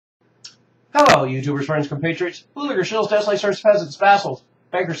Hello, YouTubers, friends, compatriots, bootlickers, shills, deaths, lice, peasants, vassals,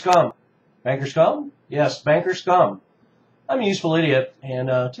 banker scum. Banker scum? Yes, banker scum. I'm a useful idiot, and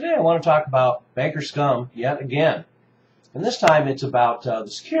today I want to talk about banker scum yet again. And this time it's about the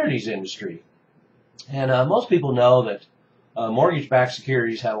securities industry. And most people know that mortgage-backed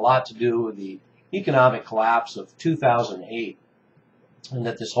securities had a lot to do with the economic collapse of 2008, and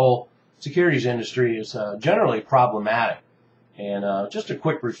that this whole securities industry is generally problematic. And just a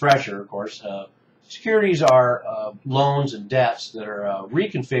quick refresher, of course, securities are loans and debts that are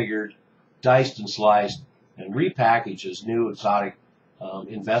reconfigured, diced and sliced, and repackaged as new exotic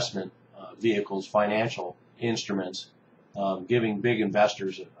investment vehicles, financial instruments, giving big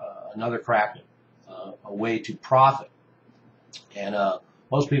investors another crack at a way to profit. And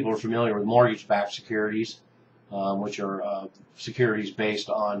most people are familiar with mortgage-backed securities, which are securities based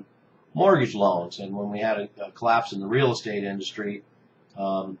on mortgage loans. And when we had a collapse in the real estate industry,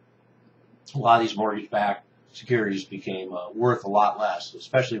 a lot of these mortgage-backed securities became worth a lot less,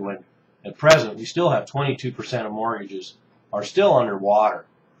 especially when at present we still have 22% of mortgages are still underwater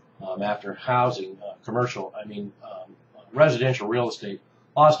after housing, residential real estate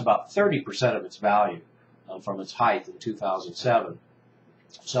lost about 30% of its value from its height in 2007.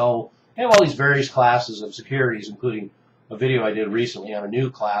 So we have all these various classes of securities, including a video I did recently on a new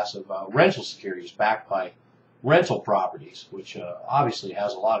class of rental securities backed by rental properties, which obviously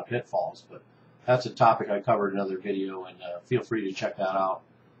has a lot of pitfalls, but that's a topic I covered in another video, and feel free to check that out.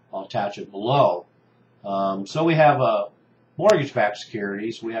 I'll attach it below. So we have mortgage-backed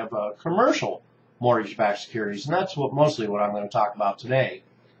securities, we have commercial mortgage-backed securities, and that's mostly what I'm going to talk about today.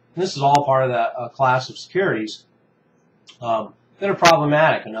 And this is all part of that class of securities that are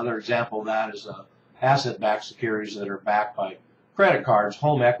problematic. Another example of that is asset-backed securities that are backed by credit cards,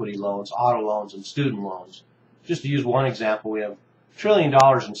 home equity loans, auto loans, and student loans. Just to use one example, we have $1 trillion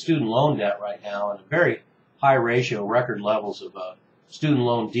in student loan debt right now, and a very high ratio, record levels of student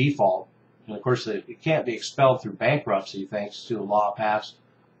loan default. And of course, it can't be expelled through bankruptcy thanks to a law passed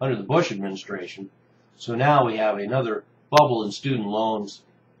under the Bush administration. So now we have another bubble in student loans,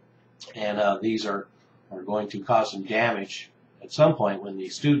 and these are going to cause some damage at some point when the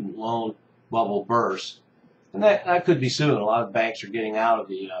student loan bubble bursts. And that could be soon. A lot of banks are getting out of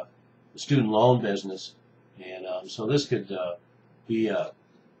the student loan business, and so this could be a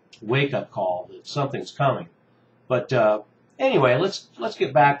wake-up call that something's coming. But anyway, let's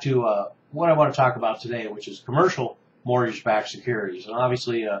get back to what I want to talk about today, which is commercial mortgage-backed securities. And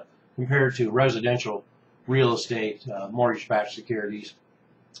obviously, compared to residential real estate mortgage-backed securities,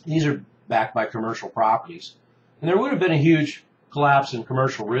 these are backed by commercial properties. And there would have been a huge collapse in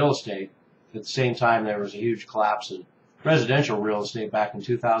commercial real estate. At the same time, there was a huge collapse in residential real estate back in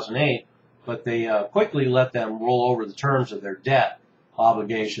 2008, but they quickly let them roll over the terms of their debt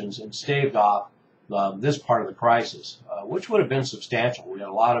obligations and staved off this part of the crisis, which would have been substantial. We had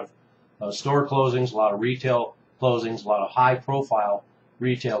a lot of store closings, a lot of retail closings, a lot of high-profile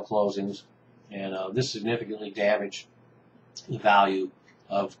retail closings, and this significantly damaged the value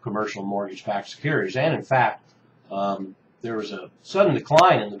of commercial mortgage-backed securities. And in fact, there was a sudden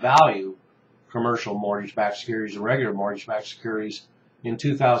decline in the value commercial mortgage-backed securities and regular mortgage-backed securities in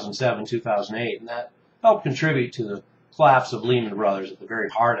 2007, 2008, and that helped contribute to the collapse of Lehman Brothers at the very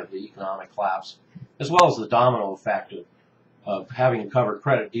heart of the economic collapse, as well as the domino effect of having to cover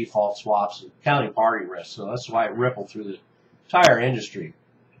credit default swaps and counterparty risk. So that's why it rippled through the entire industry.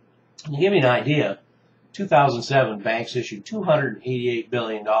 And to give you an idea, 2007 banks issued $288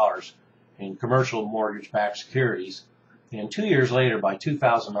 billion in commercial mortgage-backed securities. And 2 years later, by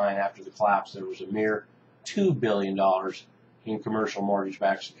 2009, after the collapse, there was a mere $2 billion in commercial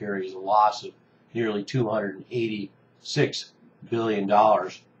mortgage-backed securities, a loss of nearly $286 billion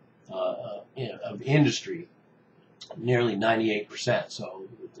of industry, nearly 98%. So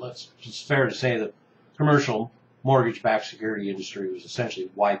it's fair to say that commercial mortgage-backed security industry was essentially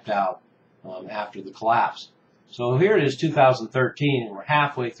wiped out after the collapse. So here it is, 2013, and we're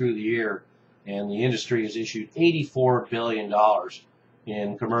halfway through the year, and the industry has issued $84 billion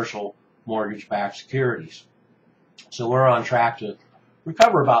in commercial mortgage-backed securities. So we're on track to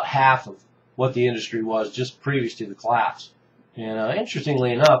recover about half of what the industry was just previous to the collapse. And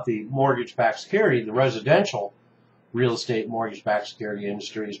interestingly enough, the mortgage-backed security, the residential real estate mortgage-backed security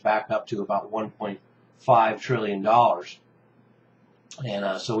industry is back up to about $1.5 trillion.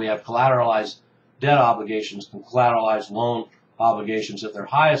 And so we have collateralized debt obligations and collateralized loan obligations at their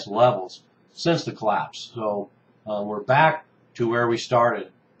highest levels since the collapse. So we're back to where we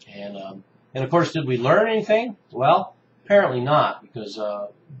started. And of course, did we learn anything? Well, apparently not, because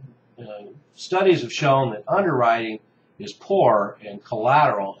studies have shown that underwriting is poor and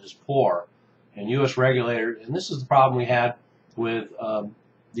collateral is poor. and U.S. regulators, and this is the problem we had with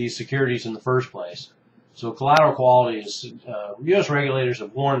these securities in the first place. So collateral quality is, U.S. regulators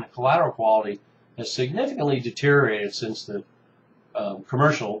have warned that collateral quality has significantly deteriorated since the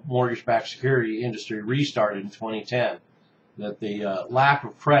commercial mortgage-backed security industry restarted in 2010. That the lack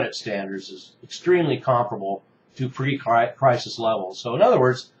of credit standards is extremely comparable to pre-crisis levels. So in other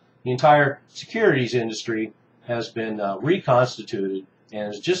words, the entire securities industry has been reconstituted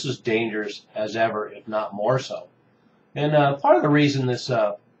and is just as dangerous as ever, if not more so. And part of the reason this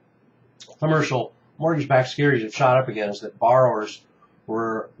commercial mortgage-backed securities have shot up again is that borrowers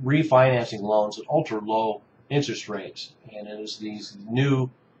were refinancing loans at ultra-low interest rates, and it is these new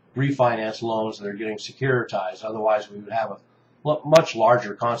refinance loans that are getting securitized. Otherwise, we would have a much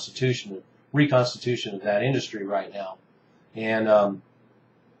larger reconstitution of that industry right now. And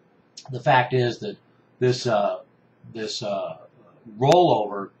the fact is that this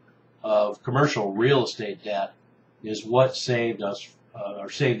rollover of commercial real estate debt is what saved us, or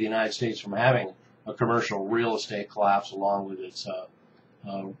saved the United States from having a commercial real estate collapse along with its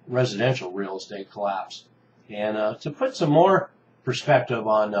residential real estate collapse. And to put some more perspective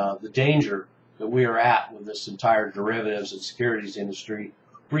on the danger that we are at with this entire derivatives and securities industry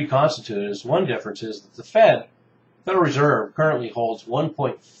reconstituted, is one difference is that the Federal Reserve currently holds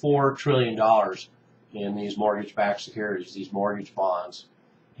 $1.4 trillion in these mortgage-backed securities, these mortgage bonds.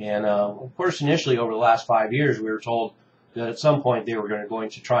 And of course, initially over the last 5 years, we were told that at some point they were going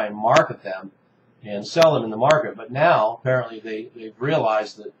to try and market them and sell them in the market. But now, apparently, they've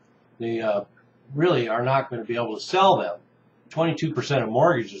realized that they really are not going to be able to sell them. 22% of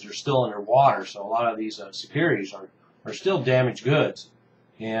mortgages are still underwater, so a lot of these securities are still damaged goods.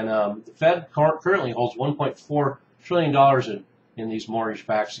 And the Fed currently holds $1.4 trillion in these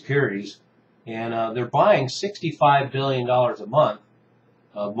mortgage-backed securities, and they're buying $65 billion a month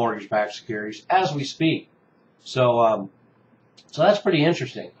of mortgage-backed securities as we speak. So, so that's pretty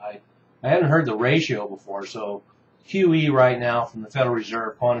interesting. I hadn't heard the ratio before. So QE right now from the Federal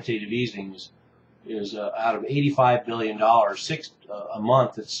Reserve, quantitative easing, is out of $85 billion, a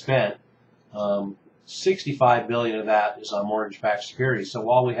month that's spent. 65 billion of that is on mortgage-backed securities. So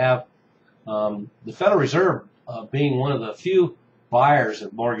while we have the Federal Reserve being one of the few buyers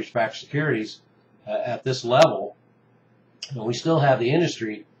of mortgage-backed securities at this level, we still have the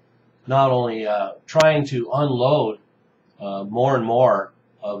industry not only trying to unload more and more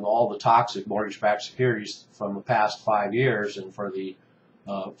of all the toxic mortgage-backed securities from the past 5 years and from the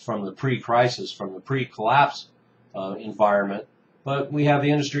pre-crisis, from the pre-collapse environment, but we have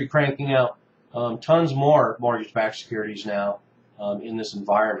the industry cranking out tons more mortgage-backed securities now in this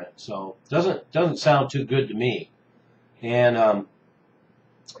environment. So it doesn't sound too good to me. And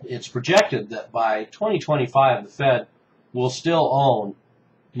it's projected that by 2025, the Fed will still own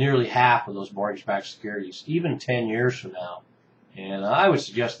nearly half of those mortgage-backed securities, even 10 years from now. And I would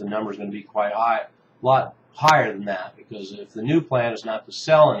suggest the number is going to be quite high, a lot higher than that, because if the new plan is not to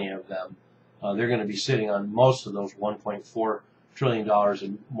sell any of them, they're going to be sitting on most of those $1.4 trillion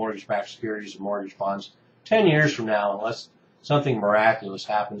in mortgage-backed securities and mortgage bonds 10 years from now, unless something miraculous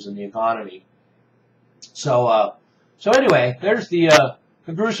happens in the economy. So, so anyway, there's the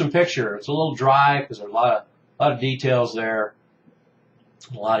gruesome picture. It's a little dry because there's a lot of details there,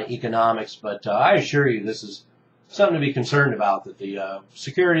 a lot of economics, but I assure you this is something to be concerned about, that the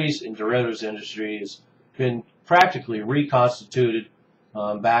securities and derivatives industry has been practically reconstituted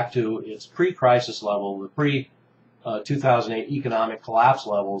back to its pre-crisis level, the pre-2008 economic collapse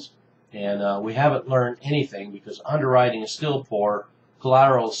levels, and we haven't learned anything because underwriting is still poor,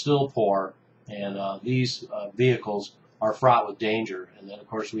 collateral is still poor, and these vehicles are fraught with danger. And then, of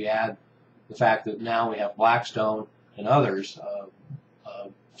course, we add the fact that now we have Blackstone and others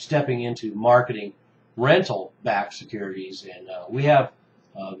stepping into marketing rental-backed securities, and we have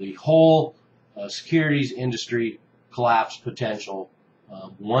the whole securities industry collapse potential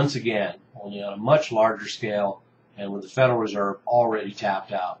once again, only on a much larger scale, and with the Federal Reserve already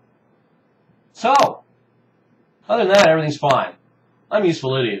tapped out. So, other than that, everything's fine. I'm a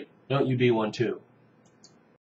useful idiot. Don't you be one too.